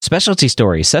Specialty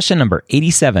Stories, session number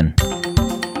 87.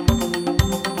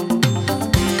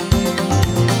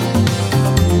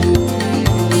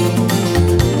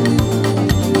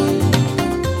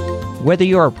 Whether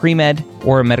you're a pre-med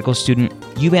or a medical student,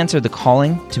 you've answered the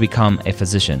calling to become a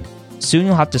physician. Soon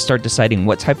you'll have to start deciding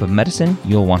what type of medicine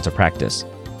you'll want to practice.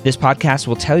 This podcast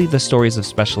will tell you the stories of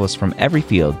specialists from every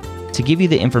field to give you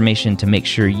the information to make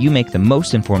sure you make the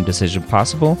most informed decision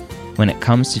possible when it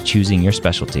comes to choosing your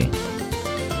specialty.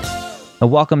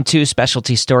 Welcome to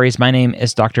Specialty Stories. My name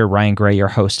is Dr. Ryan Gray, your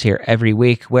host here every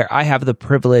week, where I have the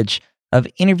privilege of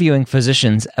interviewing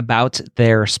physicians about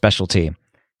their specialty.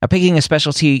 Now, picking a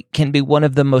specialty can be one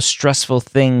of the most stressful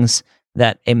things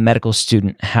that a medical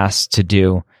student has to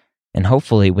do. And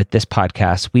hopefully with this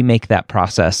podcast, we make that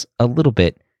process a little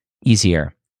bit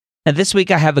easier. Now, this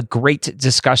week I have a great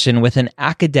discussion with an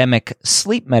academic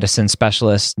sleep medicine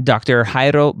specialist, Dr.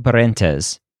 Jairo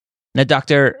Barrentes. Now,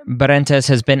 Dr. Barrentes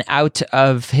has been out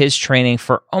of his training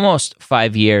for almost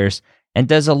 5 years and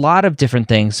does a lot of different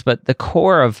things, but the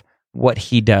core of what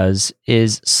he does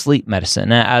is sleep medicine.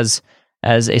 Now,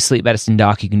 as a sleep medicine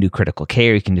doc, you can do critical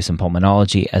care, you can do some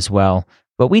pulmonology as well.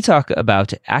 But we talk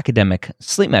about academic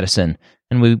sleep medicine,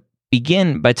 and we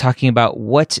begin by talking about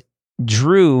what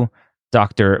drew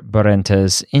Dr.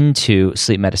 Barrentes into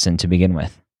sleep medicine to begin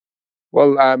with.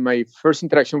 Well, my first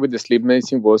interaction with the sleep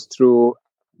medicine was through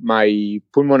my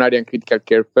pulmonary and critical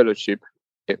care fellowship.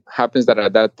 It happens that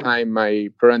at that time, my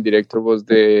program director was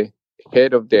the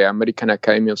head of the American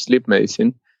Academy of Sleep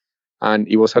Medicine. And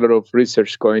it was a lot of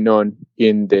research going on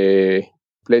in the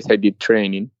place I did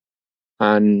training.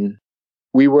 And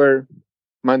we were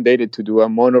mandated to do a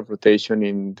month of rotation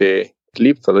in the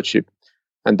sleep fellowship.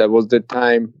 And that was the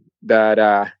time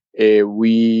that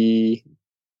we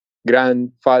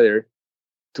grandfather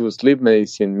to sleep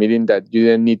medicine, meaning that you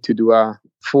didn't need to do a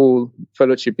full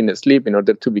fellowship in the sleep in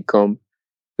order to become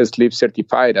the sleep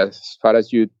certified as far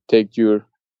as you take your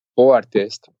OR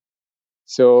test.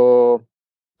 So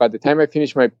by the time I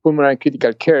finished my pulmonary and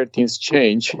critical care, things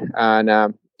changed. And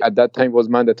at that time, it was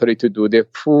mandatory to do the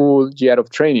full year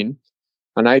of training.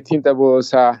 And I think that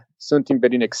was something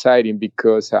very exciting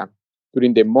because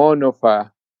during the month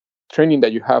of training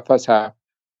that you have as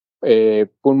a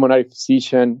pulmonary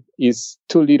physician is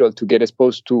too little to get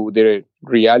exposed to the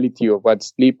reality of what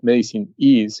sleep medicine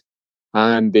is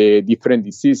and the different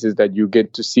diseases that you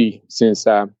get to see, since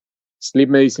sleep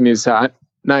medicine is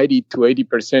 90 to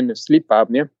 80% of sleep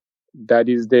apnea. That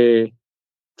is the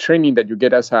training that you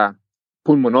get as a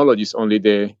pulmonologist, only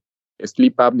the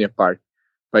sleep apnea part,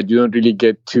 but you don't really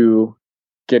get to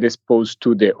get exposed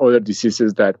to the other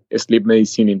diseases that sleep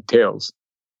medicine entails.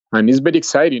 And it's very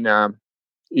exciting.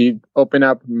 It opened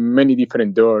up many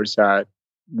different doors.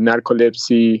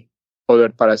 Narcolepsy, other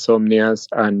parasomnias,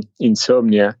 and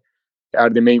insomnia are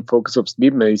the main focus of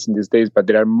sleep medicine these days, but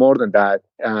there are more than that,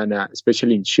 and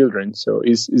especially in children. So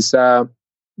it's a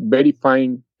very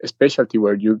fine specialty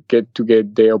where you get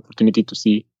the opportunity to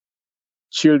see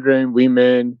children,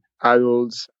 women,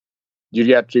 adults,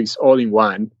 geriatrics all in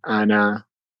one, and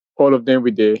all of them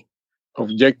with the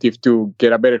objective to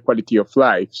get a better quality of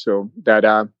life. So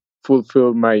that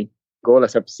fulfill my goal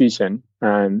as a physician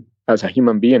and as a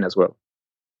human being as well.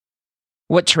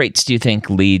 What traits do you think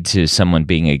lead to someone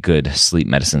being a good sleep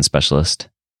medicine specialist?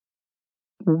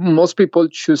 Most people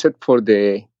choose it for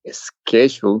the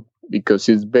schedule because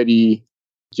it's very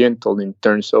gentle in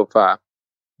terms of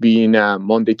being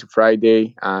Monday to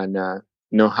Friday and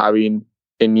not having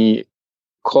any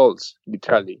calls,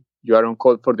 literally. You are on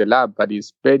call for the lab, but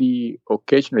it's very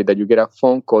occasionally that you get a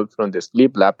phone call from the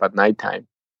sleep lab at nighttime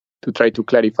to try to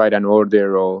clarify an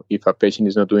order, or if a patient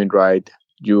is not doing right,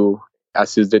 you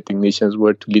assist the technicians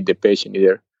where to lead the patient,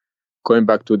 either going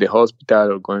back to the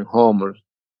hospital or going home or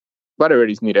whatever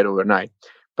is needed overnight.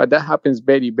 But that happens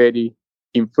very, very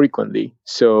infrequently.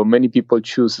 So many people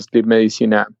choose sleep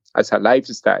medicine as a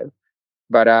lifestyle.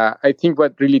 But I think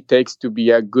what really takes to be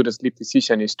a good sleep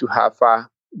physician is to have a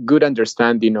good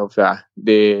understanding of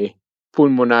the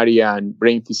pulmonary and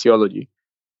brain physiology,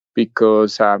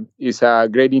 because it's a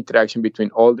great interaction between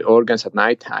all the organs at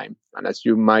nighttime. And as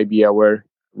you might be aware,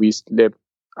 we sleep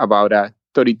about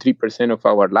 33% of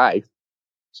our life.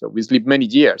 So we sleep many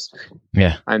years.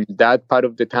 Yeah. And that part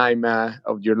of the time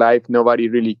of your life, nobody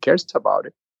really cares about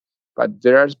it. But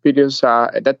there are periods,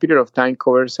 that period of time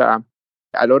covers a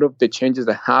lot of the changes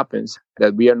that happens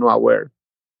that we are not aware,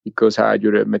 because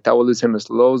your metabolism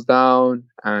slows down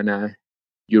and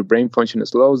your brain function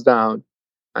slows down.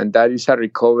 And that is a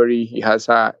recovery. It has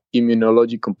a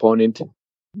immunology component,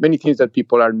 many things that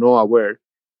people are not aware.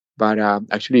 But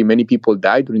actually, many people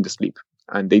die during the sleep.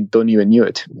 and they don't even knew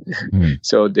it.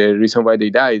 So the reason why they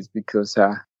die is because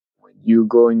when you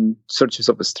go in surges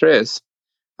of stress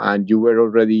and you were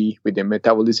already with the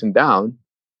metabolism down,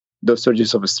 those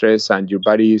surges of stress and your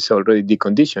body is already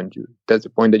deconditioned. That's the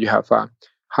point that you have a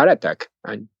heart attack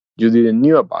and you didn't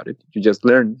knew about it. You just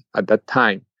learned at that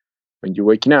time when you're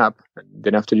waking up, and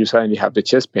then after you suddenly have the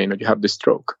chest pain or you have the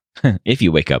stroke. If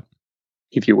you wake up.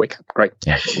 If you wake up, right.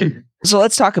 Yeah. So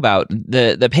let's talk about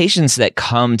the patients that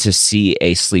come to see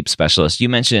a sleep specialist. You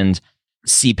mentioned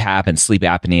CPAP and sleep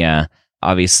apnea,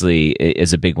 obviously,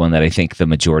 is a big one that I think the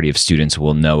majority of students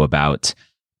will know about.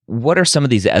 What are some of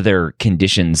these other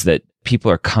conditions that people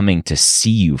are coming to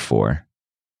see you for?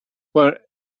 Well,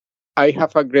 I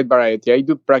have a great variety. I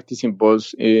do practice in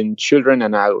both in children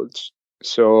and adults.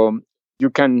 So you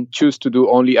can choose to do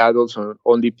only adults or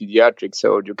only pediatrics,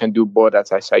 or you can do both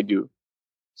as I do.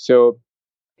 So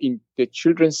in the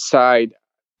children's side,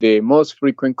 the most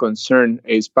frequent concern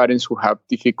is parents who have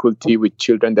difficulty with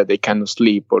children that they cannot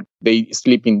sleep, or they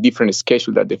sleep in different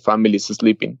schedules that the family is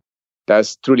sleeping.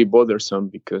 That's truly bothersome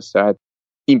because that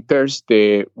impairs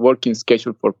the working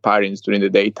schedule for parents during the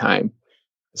daytime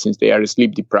since they are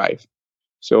sleep deprived.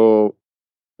 So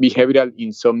behavioral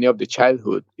insomnia of the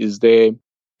childhood is the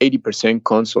 80%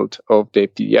 consult of the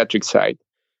pediatric side.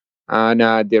 And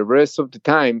the rest of the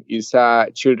time is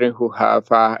children who have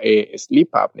a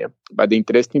sleep apnea. But the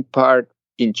interesting part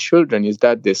in children is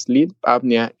that the sleep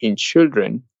apnea in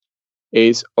children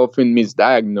is often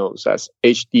misdiagnosed as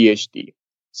ADHD.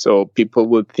 So people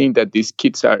would think that these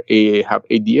kids have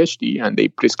ADHD and they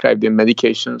prescribe them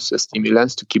medications,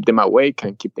 stimulants to keep them awake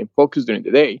and keep them focused during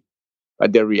the day.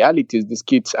 But the reality is these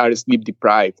kids are sleep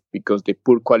deprived because the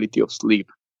poor quality of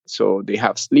sleep. So they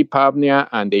have sleep apnea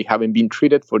and they haven't been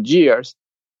treated for years,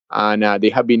 and they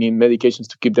have been in medications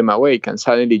to keep them awake. And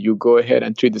suddenly you go ahead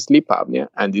and treat the sleep apnea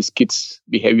and these kids'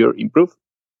 behavior improve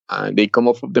and they come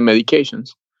off of the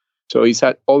medications. So it's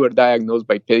overdiagnosed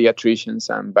by pediatricians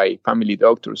and by family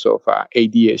doctors of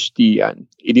ADHD. And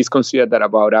it is considered that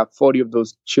about 40 of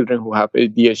those children who have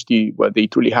ADHD, what they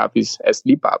truly have is a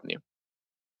sleep apnea.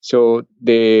 So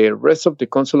the rest of the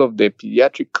consult of the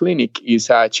pediatric clinic is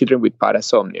children with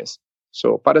parasomnias.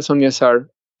 So parasomnias are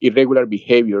irregular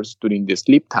behaviors during the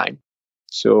sleep time.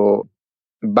 So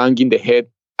banging the head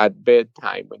at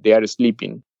bedtime when they are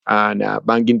sleeping and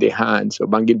banging the hands or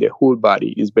banging the whole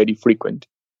body is very frequent.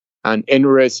 And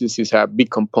enuresis is a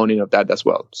big component of that as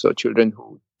well. So children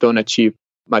who don't achieve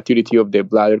maturity of their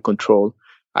bladder control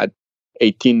at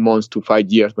 18 months to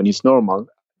 5 years when it's normal,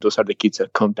 those are the kids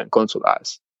that come and consult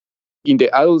us. In the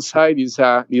adult side, is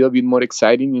a little bit more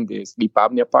exciting in the sleep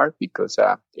apnea part because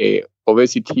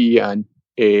obesity and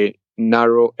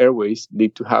narrow airways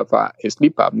lead to have a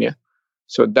sleep apnea.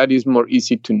 So that is more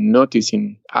easy to notice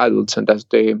in adults, and that's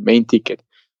the main ticket.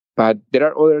 But there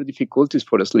are other difficulties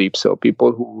for sleep. So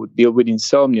people who deal with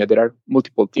insomnia, there are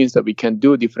multiple things that we can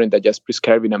do different than just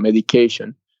prescribing a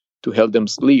medication to help them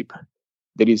sleep.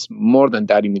 There is more than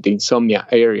that in the insomnia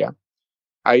area.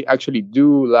 I actually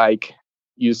do like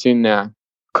using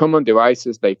common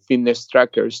devices like fitness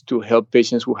trackers to help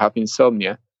patients who have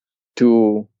insomnia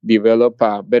to develop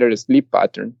a better sleep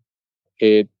pattern.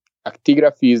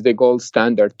 Actigraphy is the gold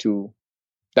standard to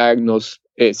diagnose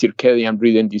circadian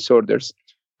rhythm disorders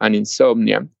and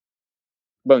insomnia.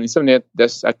 Well, insomnia,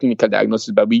 that's a clinical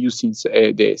diagnosis, but we're using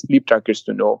the sleep trackers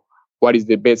to know what is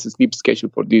the best sleep schedule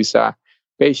for these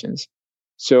patients.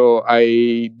 So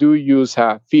I do use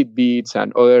Fitbits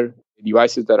and other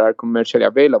devices that are commercially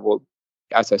available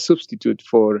as a substitute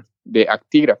for the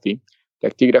actigraphy. The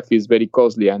actigraphy is very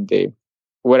costly, and the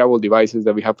wearable devices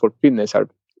that we have for fitness are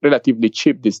relatively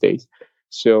cheap these days.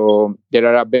 So there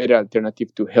are a better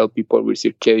alternative to help people with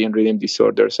circadian rhythm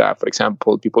disorders. For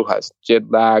example, people who have jet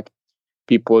lag,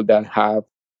 people that have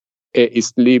a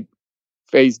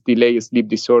phase delay sleep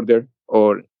disorder,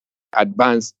 or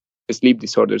advanced sleep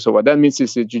disorder. So what that means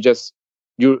is that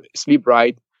you sleep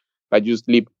right, but you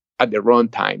sleep at the wrong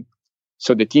time.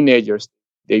 So the teenagers,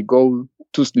 they go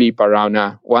to sleep around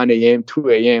 1 a.m., 2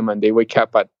 a.m., and they wake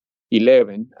up at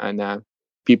 11, and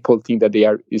people think that they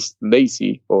are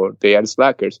lazy or they are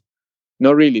slackers.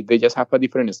 Not really. They just have a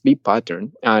different sleep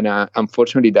pattern. And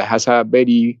unfortunately, that has a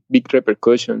very big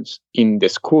repercussions in the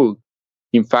school.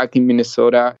 In fact, in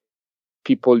Minnesota,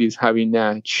 people is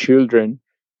having children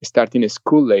starting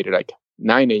school later, like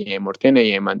 9 a.m. or 10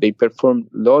 a.m., and they perform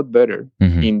a lot better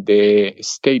in the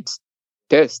state's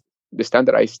test, the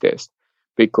standardized test,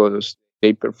 because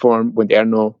they perform when they are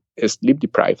not sleep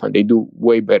deprived, and they do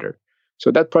way better. So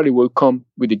that probably will come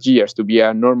with the years to be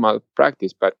a normal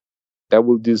practice, but that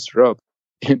will disrupt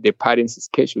the parents'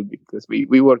 schedule because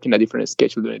we work in a different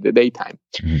schedule during the daytime.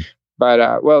 But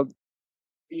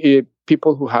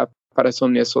people who have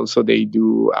parasomnias also, they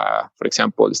do, for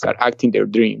example, start acting their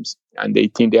dreams, and they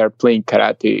think they are playing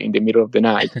karate in the middle of the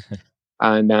night.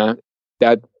 And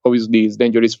that obviously is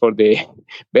dangerous for the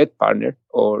bed partner,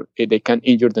 or they can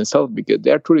injure themselves because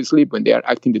they are truly asleep when they are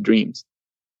acting the dreams.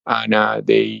 And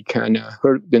they can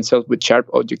hurt themselves with sharp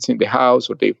objects in the house,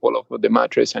 or they fall off of the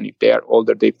mattress. And if they are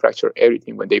older, they fracture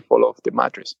everything when they fall off the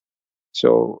mattress.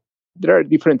 So there are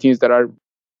different things that are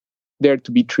there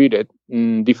to be treated,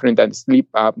 different than sleep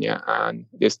apnea. And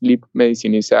the sleep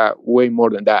medicine is way more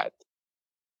than that.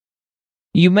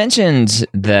 You mentioned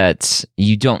that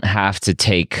you don't have to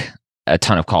take a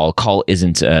ton of call. Call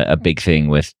isn't a big thing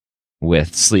with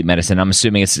sleep medicine. I'm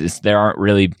assuming there aren't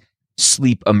really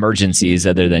sleep emergencies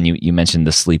other than you mentioned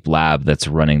the sleep lab that's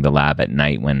running the lab at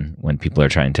night when people are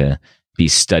trying to be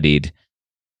studied.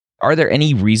 Are there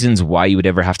any reasons why you would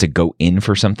ever have to go in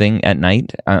for something at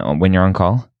night when you're on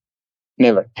call?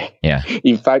 Never. Yeah.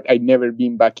 In fact, I'd never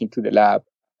been back into the lab.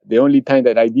 The only time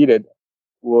that I did it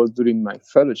was during my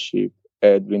fellowship,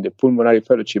 during the pulmonary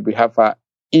fellowship. We have a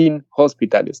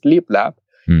in-hospital sleep lab,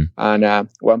 and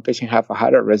one patient have a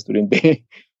heart arrest during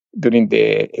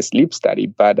the sleep study.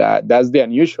 But that's the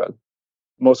unusual.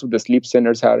 Most of the sleep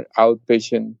centers are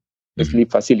outpatient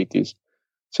sleep facilities.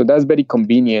 So that's very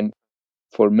convenient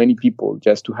for many people,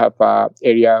 just to have an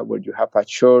area where you have a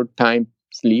short time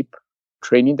sleep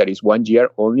training that is 1 year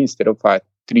only instead of a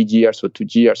 3 years or 2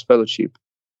 years fellowship.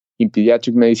 In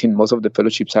pediatric medicine, most of the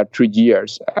fellowships are 3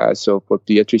 years. So for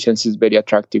pediatricians, it's very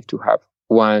attractive to have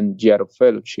 1 year of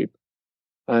fellowship.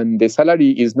 And the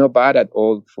salary is not bad at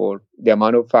all for the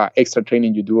amount of extra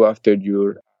training you do after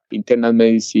your internal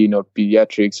medicine or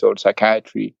pediatrics or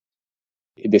psychiatry.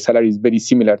 The salary is very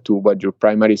similar to what your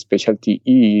primary specialty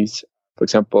is, for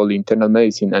example, internal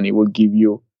medicine, and it will give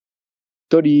you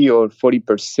 30 or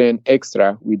 40%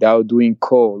 extra without doing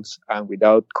calls and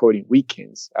without coding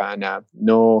weekends, and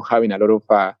no having a lot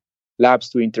of labs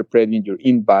to interpret in your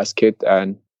in-basket.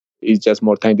 And it's just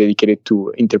more time dedicated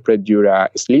to interpret your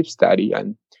sleep study.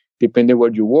 And depending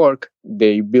where you work,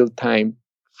 they build time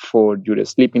for your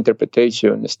sleep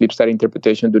interpretation, sleep study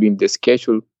interpretation during the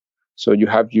schedule. So you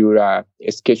have your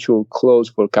schedule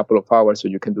closed for a couple of hours so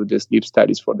you can do the sleep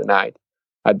studies for the night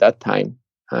at that time.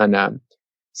 And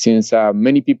since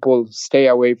many people stay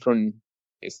away from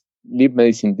sleep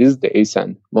medicine these days,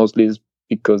 and mostly it's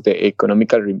because the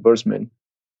economical reimbursement,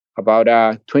 about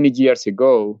 20 years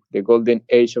ago, the golden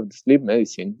age of the sleep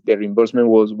medicine, the reimbursement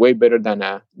was way better than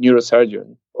a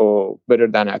neurosurgeon or better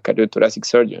than a cardiothoracic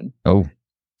surgeon. Oh.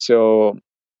 So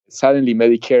suddenly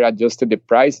Medicare adjusted the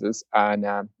prices, and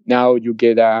now you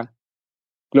get a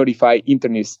glorified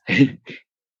internist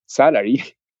salary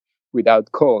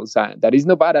without calls. That is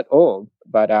not bad at all,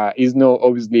 but it's not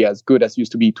obviously as good as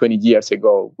used to be 20 years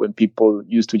ago when people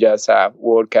used to just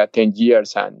work 10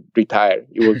 years and retire.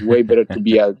 It was way better to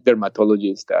be a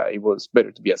dermatologist. It was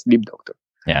better to be a sleep doctor.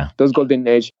 Yeah. Those golden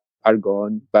age are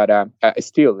gone, but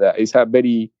still, it's a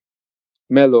very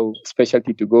mellow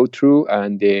specialty to go through,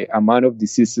 and the amount of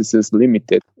diseases is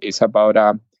limited. It's about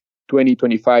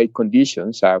 20-25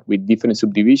 conditions with different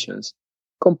subdivisions.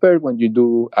 Compared when you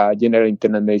do general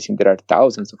internal medicine, there are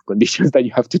thousands of conditions that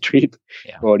you have to treat.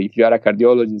 Yeah. Or if you are a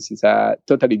cardiologist, it's a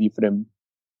totally different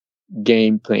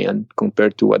game plan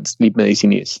compared to what sleep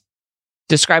medicine is.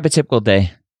 Describe a typical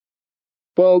day.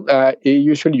 Well,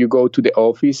 usually you go to the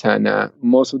office, and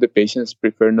most of the patients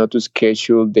prefer not to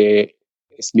schedule the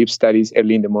sleep studies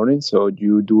early in the morning. So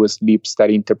you do a sleep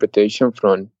study interpretation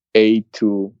from 8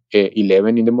 to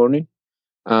 11 in the morning.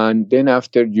 And then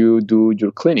after you do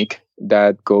your clinic,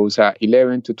 that goes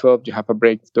 11 to 12, you have a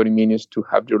break, 30 minutes to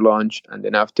have your lunch. And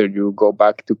then after you go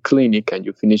back to clinic and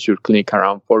you finish your clinic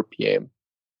around 4 p.m.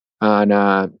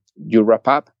 And you wrap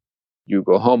up, you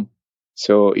go home.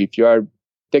 So if you are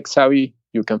tech savvy,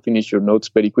 you can finish your notes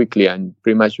very quickly, and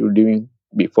pretty much you're leaving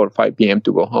before 5 p.m.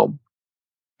 to go home.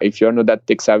 If you're not that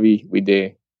tech savvy with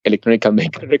the electronic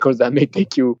medical records, that may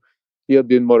take you a little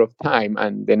bit more of time.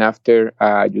 And then after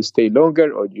you stay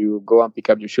longer, or you go and pick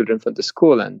up your children from the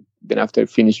school, and then after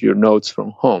finish your notes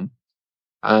from home.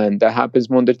 And that happens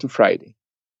Monday to Friday.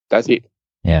 That's it.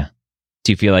 Yeah.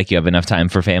 Do you feel like you have enough time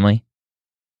for family?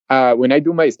 When I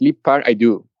do my sleep part, I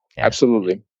do. Yeah.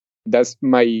 Absolutely. That's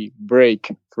my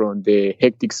break from the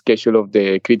hectic schedule of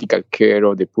the critical care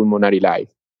or the pulmonary life.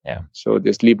 Yeah. So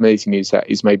the sleep medicine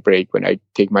is my break when I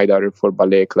take my daughter for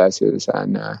ballet classes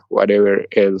and whatever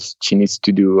else she needs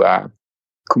to do,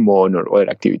 Kumon or other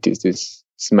activities. This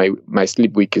is my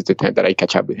sleep week is the time that I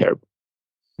catch up with her.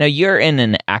 Now, you're in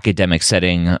an academic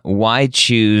setting. Why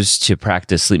choose to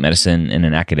practice sleep medicine in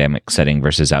an academic setting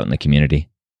versus out in the community?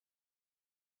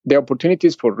 the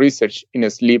opportunities for research in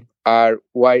sleep are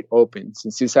wide open.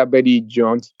 Since it's a very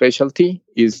young specialty,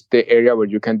 is the area where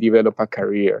you can develop a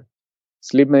career.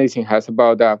 Sleep medicine has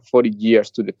about 40 years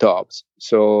to the tops.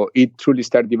 So it truly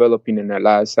started developing in the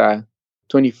last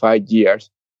 25 years.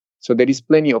 So there is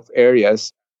plenty of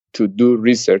areas to do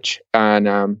research. And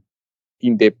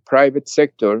in the private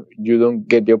sector, you don't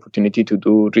get the opportunity to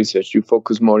do research. You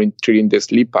focus more in treating the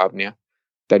sleep apnea.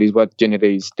 That is what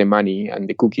generates the money and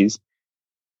the cookies.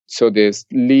 So the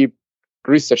sleep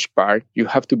research part, you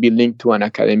have to be linked to an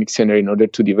academic center in order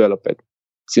to develop it.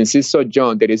 Since it's so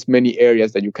young, there is many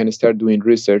areas that you can start doing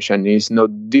research, and it's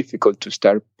not difficult to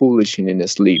start publishing in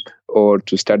sleep or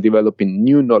to start developing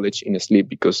new knowledge in sleep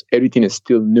because everything is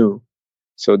still new.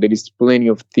 So there is plenty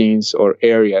of things or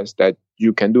areas that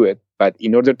you can do it. But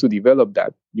in order to develop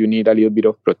that, you need a little bit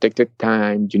of protected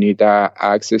time. You need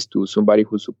access to somebody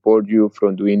who supports you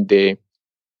from doing the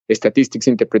statistics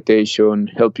interpretation,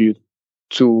 help you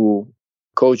to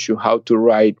coach you how to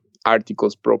write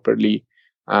articles properly,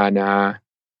 and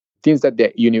things that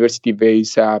the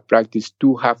university-based practice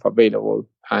do have available.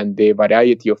 And the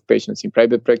variety of patients in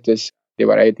private practice, the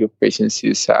variety of patients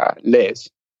is less.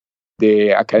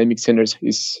 The academic centers,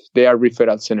 they are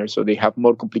referral centers, so they have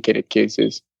more complicated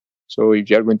cases. So if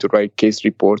you're going to write case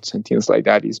reports and things like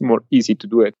that, it's more easy to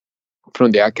do it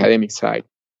from the academic side.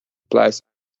 Plus,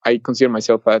 I consider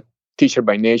myself a teacher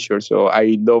by nature, so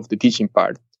I love the teaching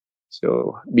part.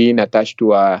 So being attached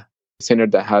to a center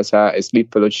that has a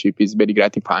sleep fellowship is very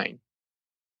gratifying.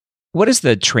 What does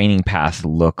the training path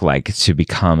look like to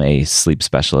become a sleep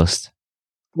specialist?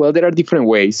 Well, there are different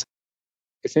ways.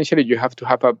 Essentially, you have to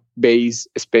have a base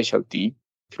specialty.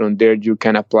 From there, you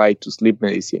can apply to sleep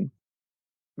medicine.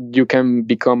 You can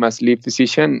become a sleep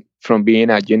physician from being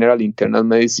a general internal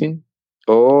medicine,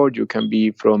 or you can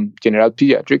be from general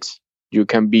pediatrics. You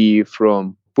can be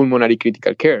from pulmonary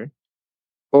critical care,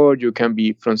 or you can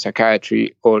be from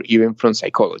psychiatry or even from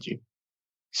psychology.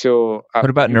 So, what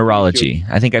about neurology?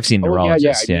 I think I've seen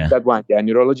neurologists. I did that one. Yeah,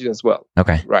 neurology as well.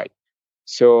 Okay. Right.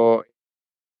 So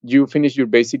you finish your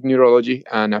basic neurology,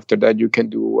 and after that you can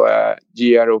do a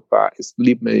year of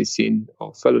sleep medicine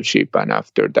or fellowship, and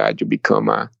after that you become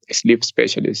a sleep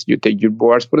specialist. You take your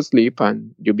boards for sleep,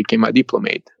 and you become a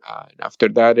diplomate. And after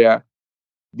that,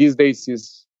 these days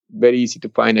it's very easy to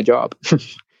find a job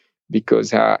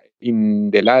because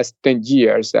in the last 10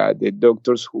 years, the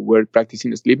doctors who were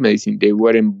practicing sleep medicine, they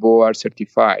weren't board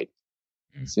certified.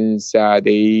 Since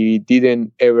they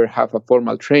didn't ever have a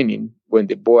formal training. When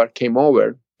the board came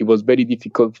over, it was very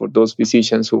difficult for those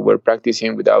physicians who were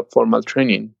practicing without formal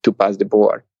training to pass the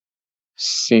board.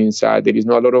 Since there is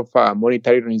not a lot of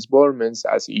monetary reimbursements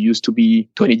as it used to be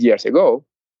 20 years ago,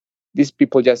 these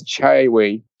people just shy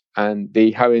away and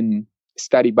they haven't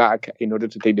studied back in order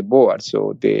to take the board.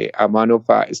 So the amount of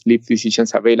sleep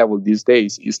physicians available these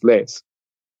days is less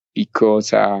because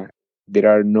there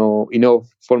are no enough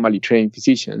formally trained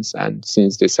physicians. And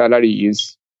since the salary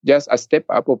is just a step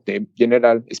up of the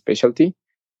general specialty,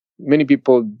 many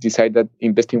people decide that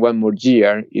investing one more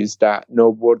year is the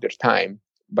no border time.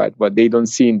 But what they don't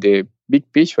see in the big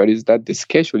picture is that the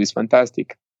schedule is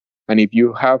fantastic. And if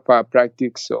you have a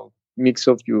practice or mix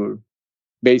of your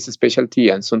base specialty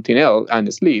and something else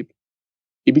and sleep,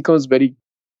 it becomes very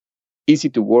easy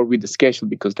to work with the schedule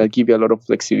because that gives you a lot of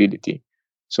flexibility.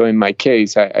 So in my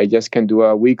case, I just can do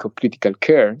a week of critical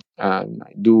care and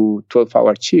I do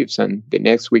 12-hour shifts. And the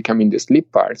next week I'm in the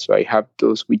sleep part. So I have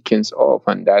those weekends off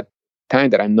and that time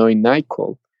that I'm not in night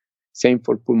call. Same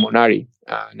for pulmonary.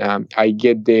 And I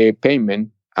get the payment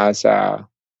as a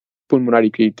pulmonary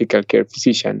critical care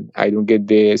physician. I don't get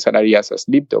the salary as a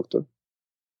sleep doctor,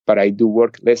 but I do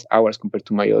work less hours compared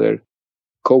to my other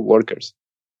co-workers.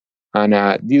 And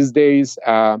these days,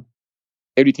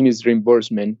 everything is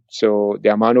reimbursement. So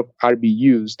the amount of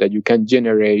RVUs that you can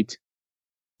generate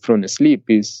from sleep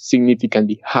is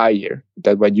significantly higher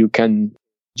than what you can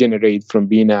generate from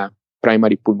being a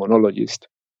primary pulmonologist.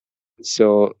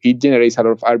 So it generates a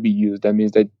lot of RVUs. That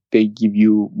means that they give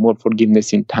you more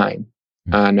forgiveness in time.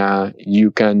 And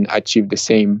you can achieve the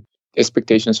same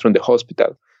expectations from the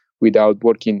hospital without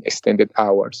working extended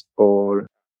hours. Or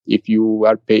if you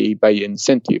are paid by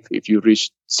incentive, if you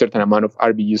reach certain amount of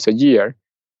RVUs a year,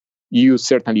 you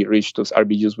certainly reach those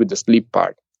RVUs with the sleep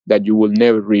part that you will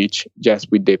never reach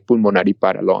just with the pulmonary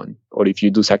part alone. Or if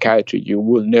you do psychiatry, you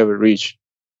will never reach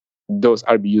those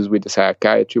RVUs with the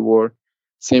psychiatry work.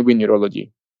 Same with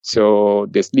neurology. So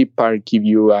the sleep part gives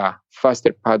you a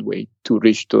faster pathway to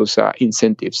reach those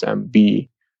incentives and be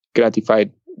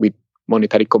gratified with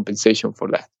monetary compensation for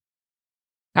that.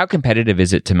 How competitive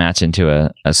is it to match into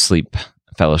a sleep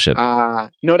fellowship?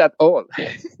 Not at all.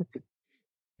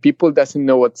 people doesn't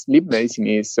know what sleep medicine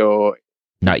is, so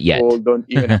Not yet. people don't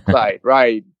even apply it.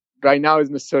 Right now it's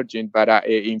not surging, but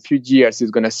in few years it's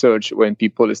going to surge when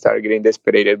people start getting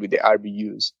desperate with the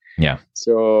RVUs. Yeah.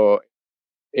 So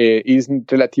it is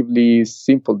relatively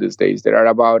simple these days. There are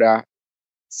about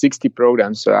 60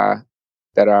 programs that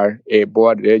are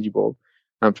board eligible.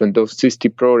 And from those 60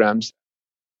 programs,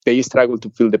 they struggle to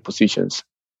fill the positions.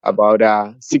 About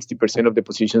 60% of the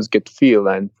positions get filled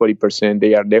and 40%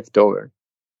 they are left over.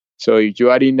 So if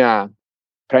you are in a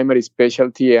primary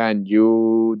specialty and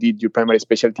you did your primary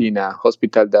specialty in a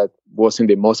hospital that wasn't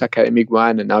the most academic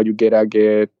one, and now you get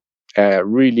a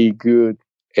really good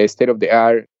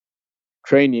state-of-the-art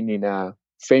training in a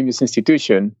famous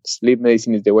institution, sleep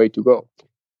medicine is the way to go.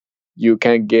 You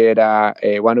can get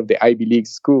one of the Ivy League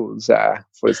schools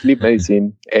for sleep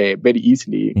medicine very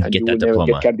easily, and you will never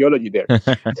get cardiology there.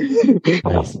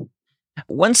 Nice.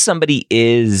 Once somebody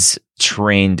is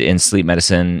trained in sleep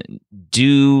medicine,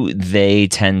 do they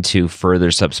tend to further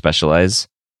subspecialize?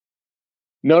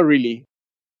 Not really.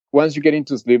 Once you get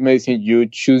into sleep medicine, you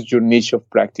choose your niche of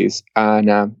practice.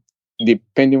 And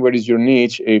depending what is your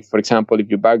niche, if, for example, if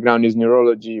your background is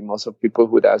neurology, most of people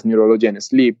who does neurology and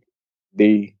sleep,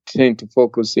 they tend to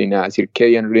focus in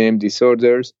circadian rhythm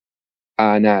disorders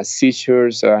and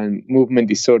seizures and movement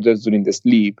disorders during the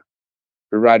sleep,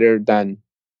 rather than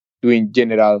doing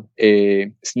general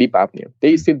sleep apnea.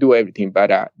 They still do everything,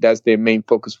 but that's the main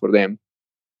focus for them.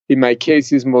 In my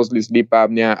case, it's mostly sleep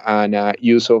apnea and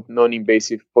use of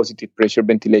non-invasive positive pressure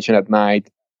ventilation at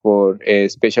night for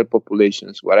special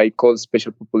populations. What I call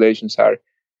special populations are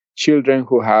children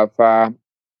who have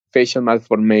facial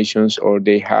malformations, or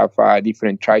they have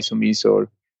different trisomies or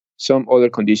some other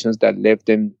conditions that left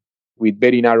them with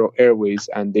very narrow airways,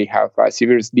 and they have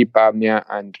severe sleep apnea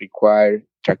and require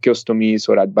tracheostomies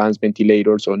or advanced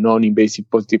ventilators or non-invasive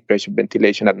positive pressure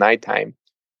ventilation at nighttime.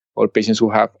 Or patients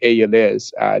who have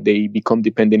ALS, they become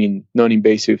dependent in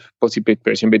non-invasive positive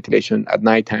pressure ventilation at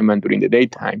nighttime and during the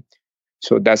daytime.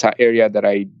 So that's an area that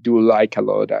I do like a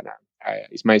lot, and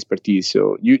it's my expertise.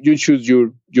 So you choose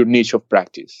your niche of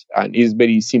practice, and it's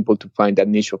very simple to find that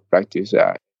niche of practice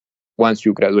once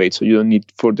you graduate. So you don't need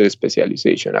further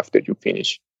specialization after you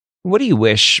finish. What do you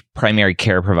wish primary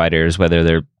care providers, whether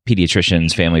they're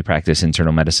pediatricians, family practice,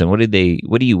 internal medicine, what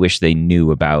do you wish they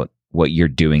knew about what you're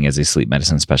doing as a sleep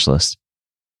medicine specialist?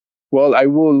 Well, I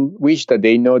will wish that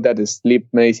they know that the sleep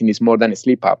medicine is more than a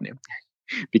sleep apnea,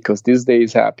 because these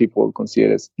days people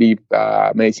consider sleep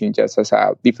medicine just as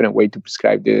a different way to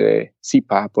prescribe the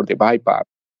CPAP or the BiPAP.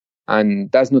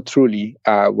 And that's not truly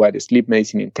what the sleep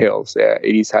medicine entails.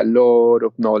 It is a lot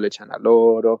of knowledge and a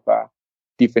lot of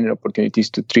different opportunities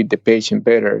to treat the patient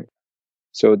better.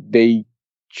 So they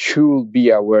should be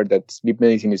aware that sleep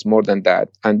medicine is more than that.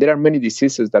 And there are many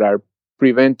diseases that are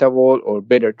preventable or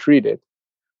better treated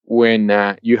when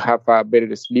you have a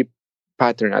better sleep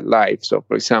pattern at life. So,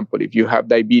 for example, if you have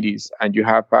diabetes and you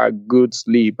have a good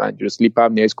sleep and your sleep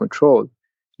apnea is controlled,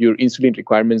 your insulin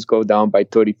requirements go down by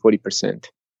 30-40%.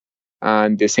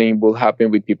 And the same will happen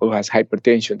with people who have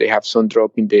hypertension. They have some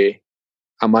drop in the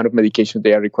amount of medication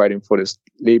they are requiring for the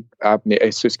sleep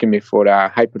apnea, for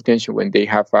hypertension when they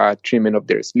have a treatment of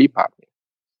their sleep apnea,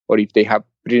 or if they have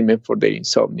treatment for their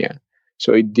insomnia.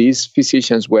 So if these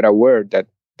physicians were aware that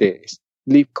the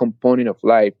sleep component of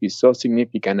life is so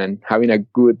significant, and having a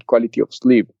good quality of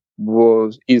sleep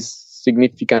is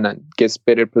significant and gets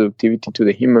better productivity to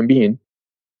the human being,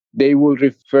 they will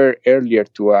refer earlier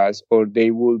to us, or they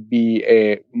will be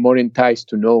more enticed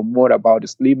to know more about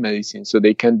sleep medicine, so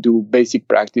they can do basic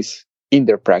practice in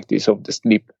their practice of the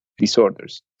sleep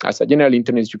disorders. As a general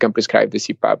internist, you can prescribe the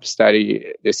CPAP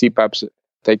study, the CPAP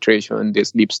titration, the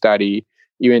sleep study,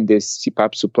 even the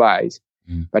CPAP supplies.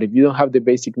 But if you don't have the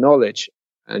basic knowledge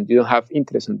and you don't have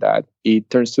interest in that, it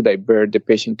turns to divert the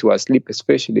patient to a sleep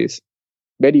specialist.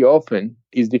 Very often,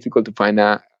 it's difficult to find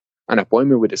an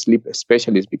appointment with a sleep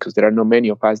specialist because there are not many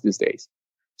of us these days.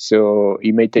 So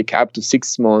it may take up to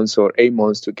 6 months or 8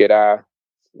 months to get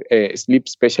a sleep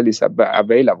specialist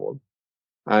available.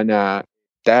 And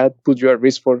that puts you at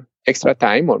risk for extra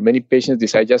time, or many patients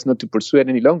decide just not to pursue it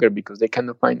any longer because they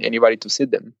cannot find anybody to see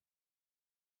them.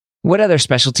 What other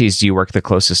specialties do you work the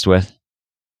closest with?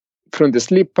 From the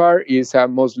sleep part is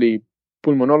mostly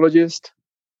pulmonologists,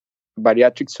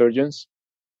 bariatric surgeons,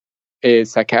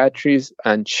 psychiatrists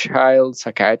and child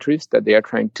psychiatrists that they are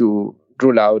trying to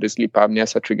rule out sleep apnea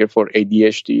as a trigger for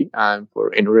ADHD and for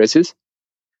enuresis.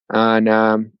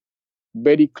 And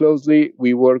very closely,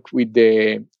 we work with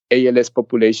the ALS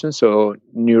population, so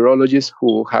neurologists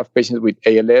who have patients with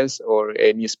ALS or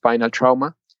any spinal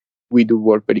trauma, we do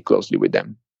work very closely with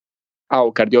them.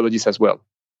 Cardiologists as well.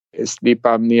 sleep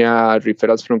apnea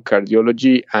referrals from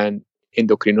cardiology and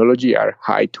endocrinology are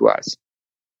high to us.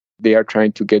 They are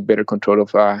trying to get better control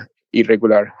of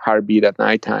irregular heartbeat at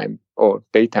nighttime or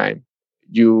daytime.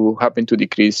 You happen to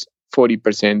decrease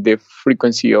 40% the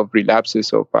frequency of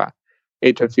relapses of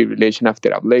atrial fibrillation after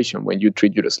ablation when you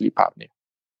treat your sleep apnea.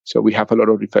 So we have a lot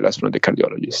of referrals from the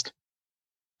cardiologist.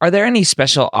 Are there any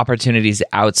special opportunities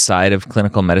outside of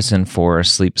clinical medicine for a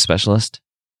sleep specialist?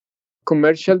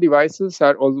 Commercial devices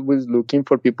are always looking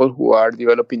for people who are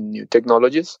developing new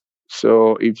technologies.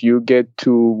 So if you get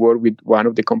to work with one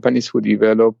of the companies who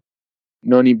develop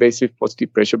non-invasive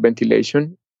positive pressure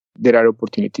ventilation, there are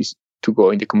opportunities to go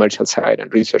in the commercial side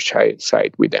and research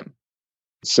side with them.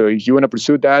 So if you want to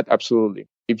pursue that, absolutely.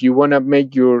 If you want to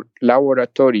make your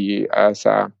laboratory as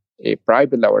a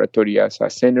private laboratory, as a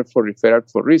center for referral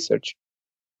for research,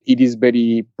 it is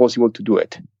very possible to do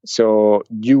it. So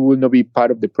you will not be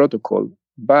part of the protocol.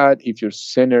 But if your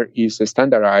center is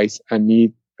standardized and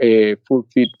need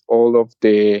fulfill all of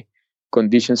the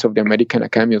conditions of the American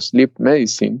Academy of Sleep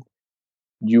Medicine,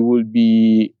 you will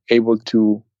be able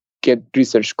to get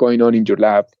research going on in your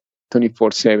lab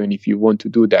 24/7 if you want to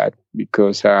do that,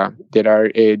 because there are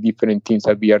different things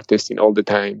that we are testing all the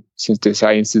time since the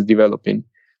science is developing.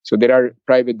 So there are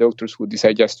private doctors who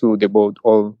decide just to devote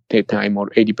all their time or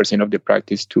 80% of the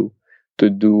practice to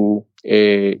do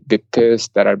the tests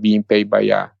that are being paid by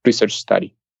a research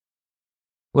study.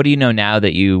 What do you know now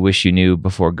that you wish you knew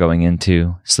before going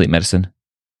into sleep medicine?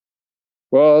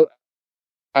 Well,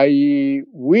 I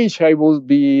wish I would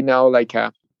be now like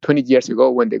 20 years ago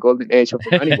when the golden age of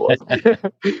the money was.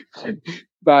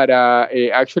 But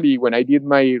actually, when I did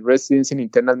my residency in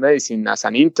internal medicine as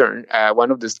an intern, one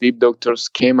of the sleep doctors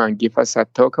came and gave us a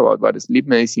talk about what sleep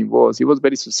medicine was. It was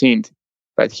very succinct,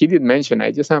 but he did mention,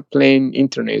 I just have plain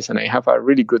internist and I have a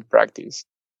really good practice.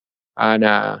 And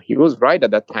he was right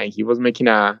at that time. He was making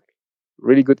a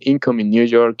really good income in New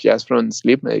York just from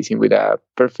sleep medicine with a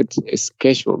perfect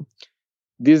schedule.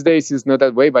 These days it's not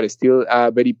that way, but it's still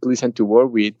very pleasant to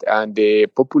work with. And the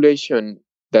population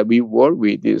that we work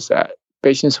with is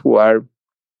patients who are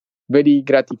very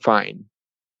gratifying.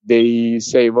 They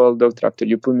say, well, doctor, after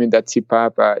you put me in that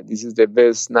CPAP, this is the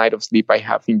best night of sleep I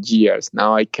have in years.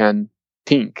 Now I can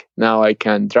think. Now I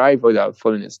can drive without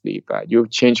falling asleep.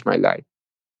 You've changed my life.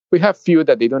 We have few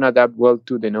that they don't adapt well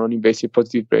to the non-invasive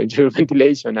positive pressure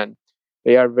ventilation, and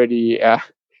they are very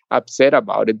upset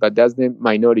about it, but that's the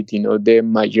minority, not the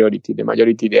majority. The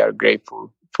majority, they are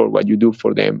grateful for what you do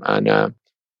for them. And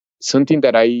something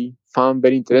that I found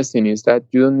very interesting is that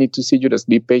you don't need to see your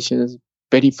sleep patients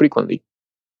very frequently.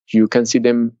 You can see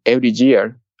them every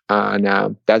year, and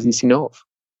that is enough.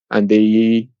 And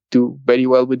they do very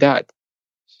well with that.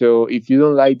 So if you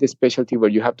don't like the specialty where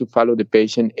you have to follow the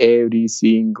patient every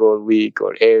single week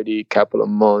or every couple of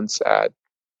months,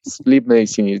 sleep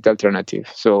medicine is the alternative.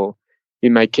 So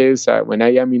in my case, when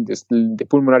I am in the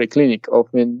pulmonary clinic,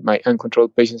 often my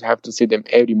uncontrolled patients have to see them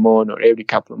every month or every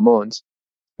couple of months.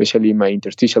 Especially my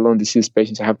interstitial lung disease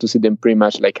patients, I have to see them pretty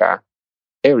much like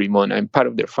every month. I'm part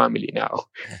of their family now.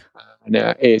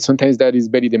 And sometimes that is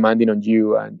very demanding on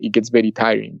you and it gets very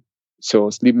tiring. So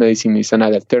sleep medicine is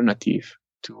another alternative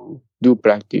to do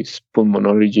practice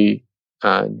pulmonology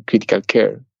and critical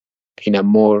care in a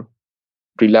more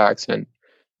relaxed and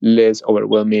less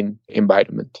overwhelming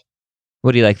environment.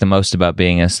 What do you like the most about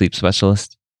being a sleep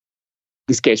specialist?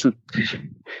 The schedule.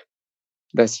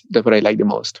 That's what I like the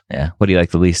most. Yeah. What do you like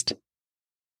the least?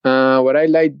 What I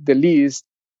like the least,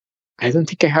 I don't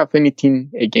think I have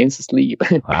anything against sleep.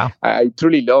 Wow. I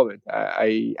truly love it.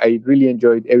 I really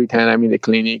enjoy it every time I'm in the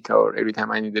clinic or every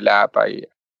time I'm in the lab. I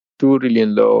do really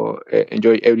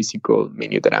enjoy every single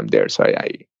minute that I'm there. So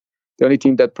the only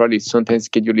thing that probably sometimes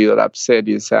gets you a little upset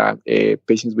is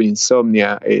patients with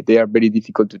insomnia. They are very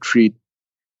difficult to treat.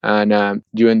 And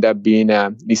you end up being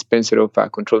a dispenser of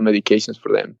controlled medications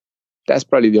for them. That's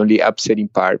probably the only upsetting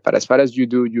part. But as far as you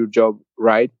do your job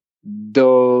right,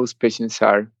 those patients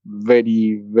are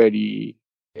very, very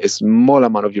a small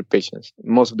amount of your patients.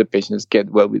 Most of the patients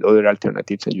get well with other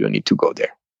alternatives and you don't need to go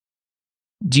there.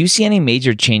 Do you see any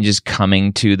major changes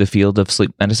coming to the field of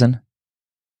sleep medicine?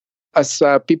 As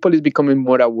people is becoming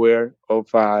more aware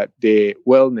of the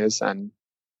wellness and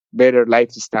better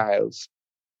lifestyles,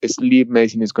 sleep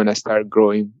medicine is going to start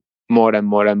growing more and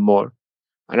more and more.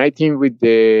 And I think with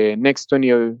the next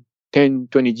 20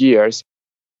 years,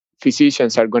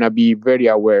 physicians are going to be very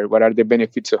aware what are the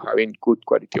benefits of having good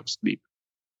quality of sleep.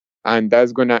 And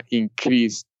that's going to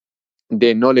increase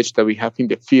the knowledge that we have in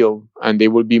the field. And there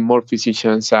will be more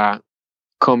physicians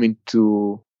coming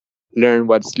to learn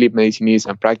what sleep medicine is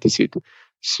and practice it.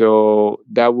 So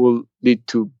that will lead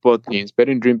to both things,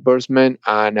 better reimbursement,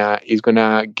 and it's going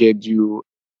to get you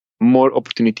more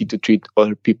opportunity to treat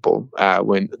other people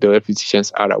when the other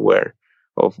physicians are aware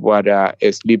of what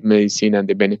sleep medicine and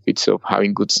the benefits of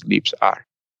having good sleeps are.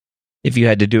 If you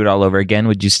had to do it all over again,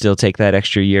 would you still take that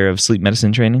extra year of sleep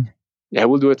medicine training? Yeah, I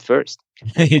will do it first.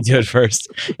 You do it first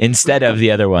instead of the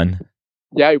other one.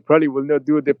 Yeah, I probably will not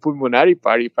do the pulmonary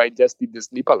part if I just did the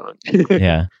sleep alone.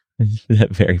 Yeah,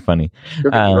 very funny.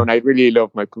 I really love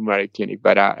my pulmonary clinic,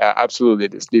 but absolutely,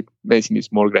 the sleep medicine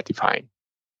is more gratifying.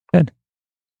 Good.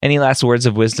 Any last words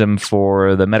of wisdom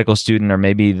for the medical student or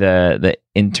maybe the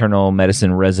internal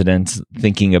medicine resident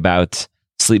thinking about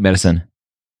sleep medicine?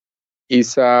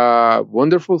 It's a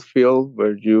wonderful field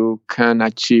where you can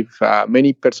achieve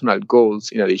many personal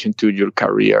goals in addition to your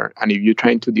career. And if you're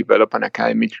trying to develop an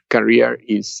academic career,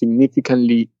 it's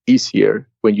significantly easier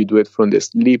when you do it from the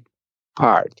sleep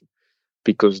part,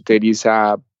 because there is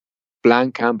a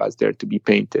blank canvas there to be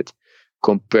painted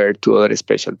compared to other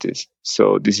specialties.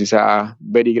 So this is a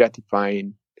very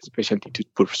gratifying specialty to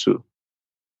pursue.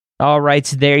 All right,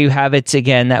 there you have it.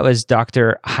 Again, that was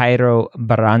Dr. Jairo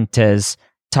Barrantes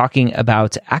talking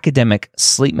about academic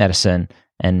sleep medicine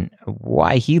and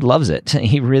why he loves it.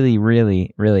 He really,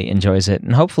 really, really enjoys it.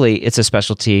 And hopefully it's a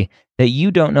specialty that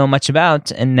you don't know much about,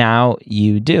 and now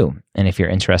you do. And if you're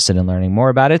interested in learning more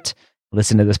about it,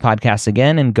 listen to this podcast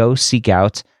again and go seek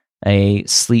out a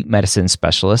sleep medicine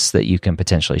specialist that you can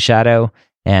potentially shadow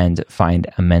and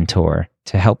find a mentor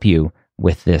to help you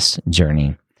with this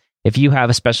journey. If you have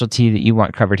a specialty that you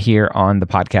want covered here on the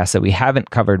podcast that we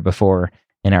haven't covered before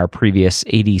in our previous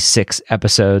 86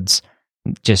 episodes,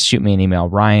 just shoot me an email,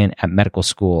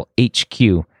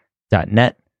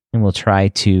 ryan@medicalschoolhq.net, and we'll try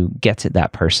to get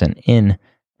that person in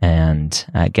and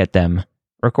get them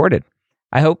recorded.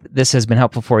 I hope this has been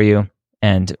helpful for you,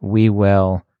 and we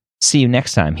will see you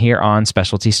next time here on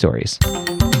Specialty Stories.